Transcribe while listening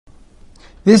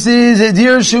This is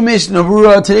Dir Shumish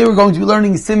Navura. Today we're going to be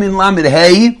learning Siman Lamed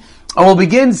Hey. And we'll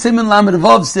begin Siman Lamed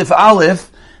Vav Sif Aleph.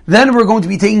 Then we're going to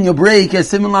be taking a break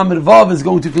as Siman Lamed Vav is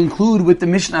going to conclude with the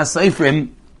Mishnah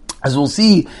Seifrim. As we'll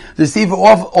see, the Sefer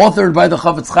authored by the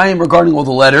Chafetz Chaim regarding all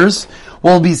the letters.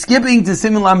 We'll be skipping to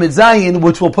Siman Lamed Zayin,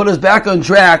 which will put us back on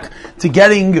track to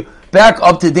getting back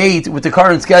up to date with the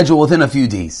current schedule within a few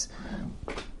days.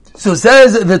 So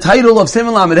says the title of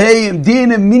Siman Lamed Hey,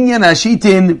 Din Minyan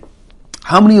Ashitin.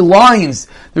 How many lines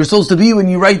there's supposed to be when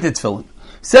you write the tefillin?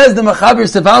 Says the Mechaber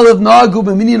Sevalev Nagu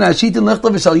b'Minyan Ashitin Lechta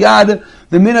v'Shal Yad.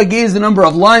 The minhag is the number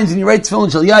of lines, and you write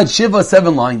tefillin Shal Yad Shiva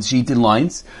 7 lines, Shitin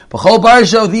lines. B'Chol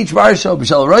Parsha with each Parsha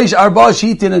B'Shal Roish Arba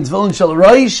Shitin, and tefillin Shal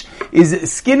Roish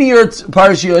is skinnier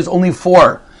Parsha, is only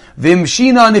 4. V'Im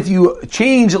Shinan, if you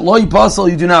change Loi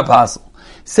Pasal, you do not pasal.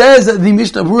 Says the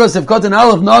Mishnah Berurah Sefkatan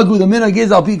Aleph Nagu, the minhag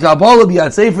is Al Pi Kabbalah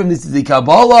B'Yad Seifrim. This is the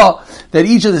Kabbalah that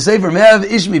each of the Seifrim have.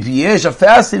 Ishmi Piyesh, a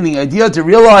fascinating idea to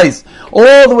realize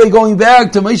all the way going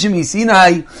back to Moshe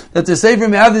Sinai that the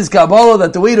Seifrim have this Kabbalah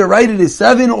that the way to write it is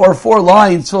 7 or 4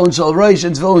 lines, Tefillin Shal Rosh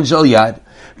and Tefillin Shal Yad.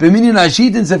 B'Minyan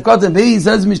Ashitin Sefkatan Bei,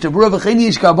 says Mishnah Berurah V'cheni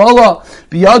Yish Kabbalah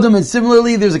B'Yadam, and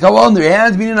similarly there's a Kabbalah in their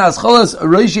hands. Minyan Aschalas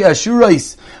Roshi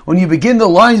Ashurais, when you begin the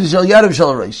lines Shal Yad of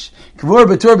Shal Rosh. Kavur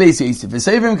Batur Beis Yosef. The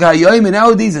Seifrim Ka'ayim, and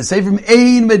nowadays the Seifrim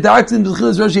Ein Medaktim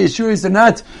B'Chilas Roshi Ashurais, they're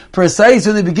not precise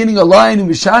when they're beginning a line.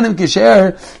 Mishanim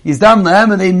Kesher Yizdam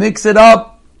Lahem, and they mix it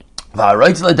up.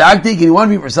 Right to the dactic, and you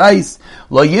want to be precise.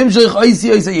 Lo Yimshich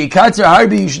Oisi Oisi Yikatzer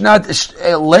Harbi, you should not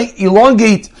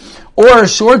elongate or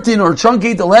shorten or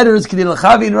truncate the letters in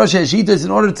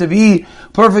order to be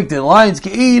perfect in lines.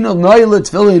 But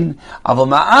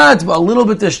a little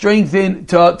bit to strengthen,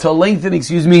 to lengthen,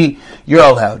 you're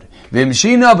allowed.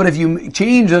 But if you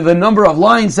change the number of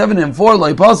lines, 7 and 4,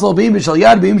 like Pasal, Beim Shal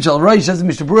Yad, Beim Shal Rosh, says the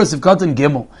Mishnah Berurah Sefkatan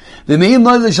Gimel. The main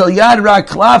line Shal Yad Rak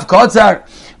Klaf Kotzar.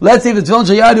 Let's say if it's Tefillin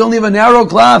Shal Yad, you only have a narrow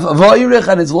klaf,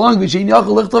 and it's long. You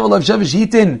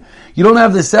don't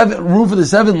have the room for the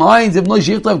 7 lines.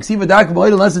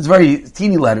 Unless it's very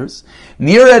teeny letters.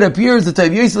 Near it appears the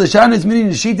Tav Yosef L'Shan is meaning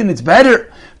Shitin. It's better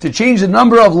to change the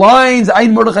number of lines.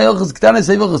 Ein Mordechai Elchas Ketana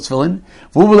Seivach Tefillin.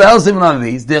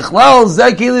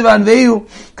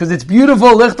 Because it's beautiful.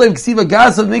 Lechtav Ksiva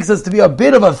Gasav makes us to be a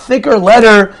bit of a thicker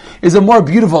letter. Is a more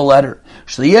beautiful letter.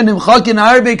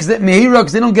 Because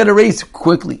they don't get erased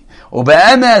quickly.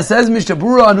 Says Mishnah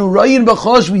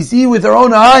Berurah, we see with our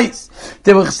own eyes.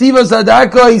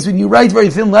 When you write very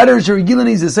thin letters, some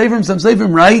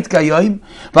Seifrim write,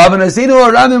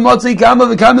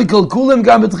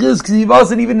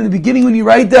 and even in the beginning when you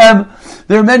write them,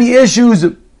 there are many issues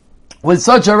with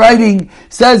such a writing,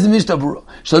 says the Mishnah Berurah.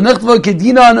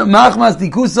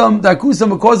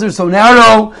 Because they're so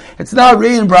narrow, it's not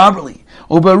written properly.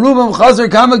 Uberubam Chazer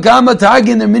Kama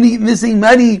Tagin, they're missing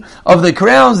many of the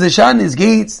crowns, the Shan is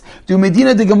gates. To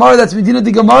Medina de Gemara, that's Medina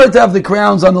de Gemara to have the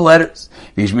crowns on the letters.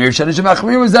 Vishmir Shanish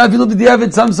Machmir was that if you look at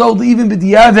B'diavad, some sold even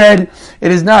B'diavad,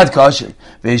 it is not kosher.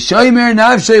 Vishaymer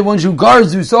Navshay, one who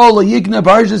guards who sold a Yikna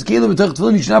Parshas Kela B'tach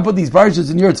Tefillin, you should not put these Parshas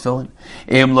in your Tefillin.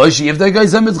 If that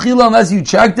guy's unless you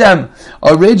check them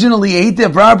originally, ate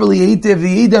them properly, ate them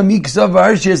miksav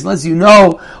parshas, unless you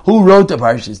know who wrote the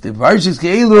parshas. The parshas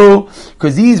keilu,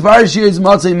 because these parshas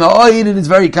matzei ma'oid, it is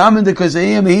very common because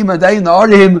they're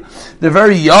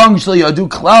very young. Shlayadu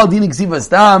klal din ksiva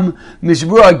stam.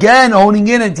 Mishbur again honing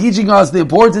in and teaching us the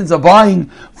importance of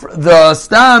buying the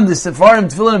stam, the sefarim,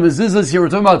 tefillin, and mezuzahs. Here we're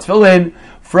talking about tefillin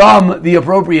from the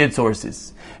appropriate sources.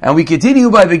 And we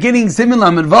continue by beginning Siman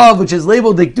Lamed Vav, which is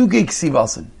labeled Dikduke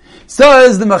Ksivasan.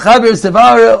 Says the Mechaber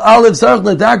Sevar Aleph Sarch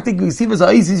Ledaktik Ksivas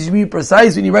Ha'is, you should be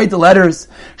precise when you write the letters.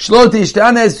 Shlo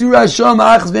Tishtana Surah Shom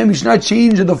Achz Vem, you should not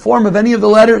change the form of any of the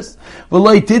letters.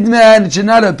 V'loi Tidman, it should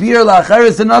not appear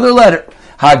L'Acharis, another letter.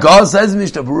 Hagaz, says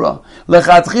Mishnah Berurah,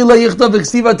 Lechatchila Yichtav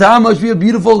Ksiva Tam, must be a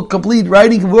beautiful, complete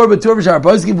writing. Kavur B'Tur V'Shar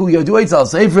Poskim V'u Yodu Eitz Al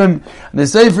Seifrim, and the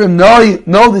Seifrim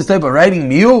know this type of writing.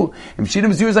 Miu, if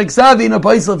Shidim Sur is like Savi in a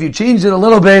Paisel, if you change it a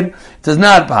little bit, it does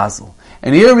not passel.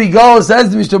 And here we go,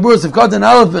 says the Mishnah Berurah, Sefkatan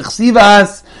Aleph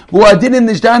B'Chsivas, V'u'adinim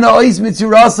Nishtana Ois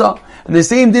Mitzurasa. And the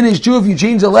same din is true if you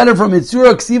change the letter from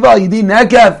Mitzura Ksiva Yidin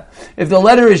Nekef. If the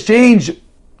letter is changed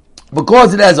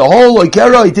because it has a hole, or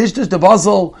kera, itishtish the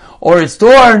basel, or it's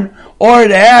torn, or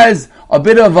it has a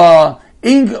bit of a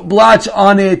ink blotch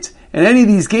on it. In any of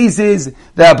these cases,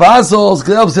 the apostles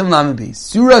could help Siman Lamed.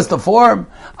 Surah is the form.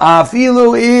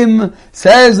 Afilu im,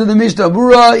 says in the Mishnah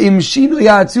Berurah, im shinu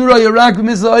yatzura yarak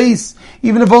b'misais.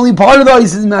 even if only part of the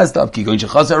ice is messed up. The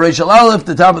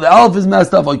top of the aleph is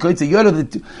messed up, or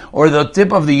the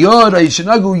tip of the yod, the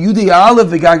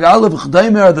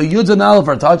yud and aleph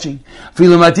are touching.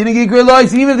 Even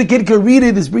if the kid can read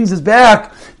it, this brings us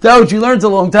back to what you learned a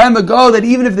long time ago, that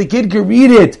even if the kid can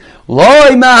read it, why?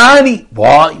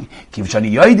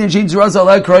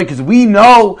 Because we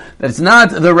know that it's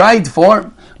not the right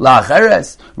form.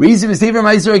 La'acheres. Reason is Sefer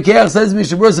Meiser Keach says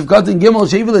Mishabur of Cotton Gimel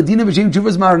Shevel Adina B'Shem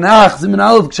Chuvas Marnach Zimin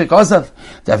Aleph Kshekosaf.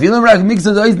 Tafilim Rak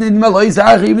mixes the ice Nidmal Ois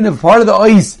Ach. Even if part of the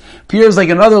ice appears like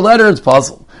another letter, it's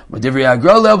possible. But if you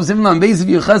agree, helps him on base of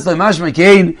Yuchas Lamash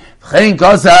Makain V'chein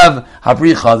Kosav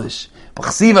Hapri Chadish.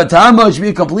 Ksiva Tamo should be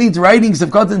a complete writing.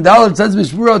 Sefkat Dalet says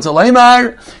Mishmura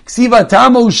Tzalaymar. Ksiva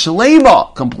Tamo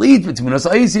Shlema, complete between us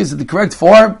Isis in the correct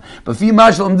form. But fi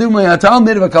Mashlam Dumay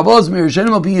Talmid of a Kabbal's Mirishanim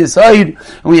will be aside, and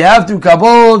we have to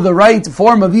Kabbalah the right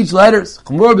form of each letters.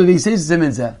 Chumur b'Veisis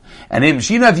Siminzeh. And in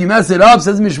Shina, if you mess it up,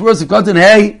 says Mishmura Sefkat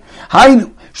Hey Hainu.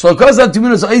 You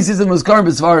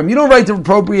don't write the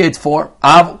appropriate form.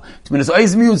 But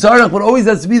always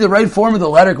has to be the right form of the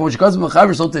letter.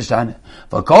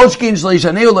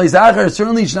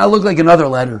 Certainly should not look like another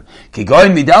letter. The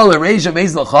davar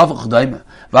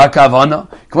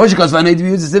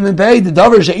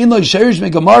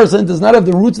does not have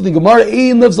the roots of the Gemara.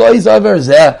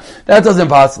 That doesn't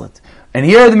pass it. And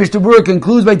here the Mishnah Berurah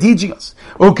concludes by teaching us,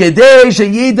 in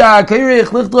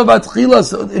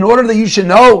order that you should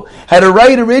know how to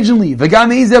write originally, and you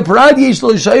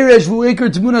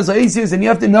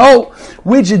have to know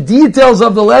which details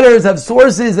of the letters have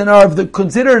sources and are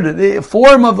considered the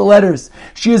form of the letters.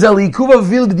 She is which will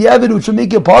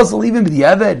make it possible even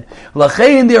b'diavad.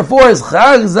 Therefore, is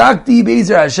Chag Zakti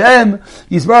Be'ezer Hashem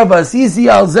Yisbar Vasisi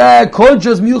Al Zeh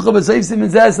Kontrus Miucha B'Seif Simen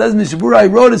Zeh. Says Mishnah Berurah, I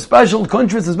wrote a special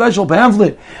contrast, a special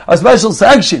pamphlet, a special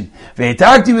section.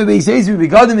 Ve'etakti me'beiseis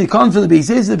me'begadim, it comes from the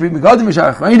beiseis of the begadim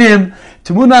me'shachreinim,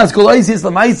 Tumunas Kolaisis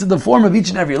Lamais, the form of each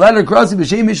and every letter. Krasi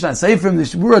b'shem Mishnah Seifrim.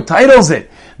 The Mishnah titles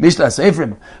it Mishnah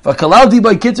Seifrim. V'kalalti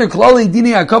by Kitzer Klali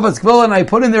Dini Akavas Kvil, and I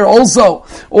put in there also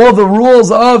all the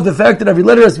rules of the fact that every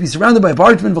letter has to be surrounded by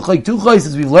parchment. V'chayk tuchais,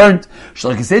 as we've learned.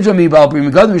 Shalkisedra mi'bal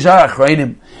b'begadim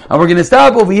me'shachreinim. And we're going to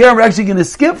stop over here. We're actually going to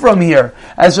skip from here.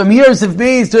 As from here, Sif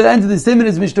Beis to the end of the Siman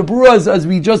is Mishnah Berurah, as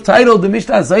we just titled the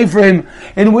Mishnah Seifrim,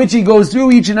 in which he goes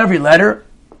through each and every letter.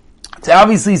 It's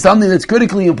obviously something that's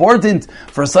critically important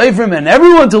for Seifrim and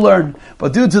everyone to learn,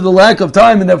 but due to the lack of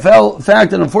time and the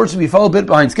fact that unfortunately we fell a bit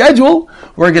behind schedule,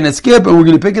 we're going to skip and we're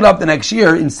going to pick it up the next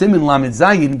year in Siman Lamed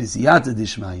Zayin B'siyata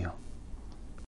Dishmaya.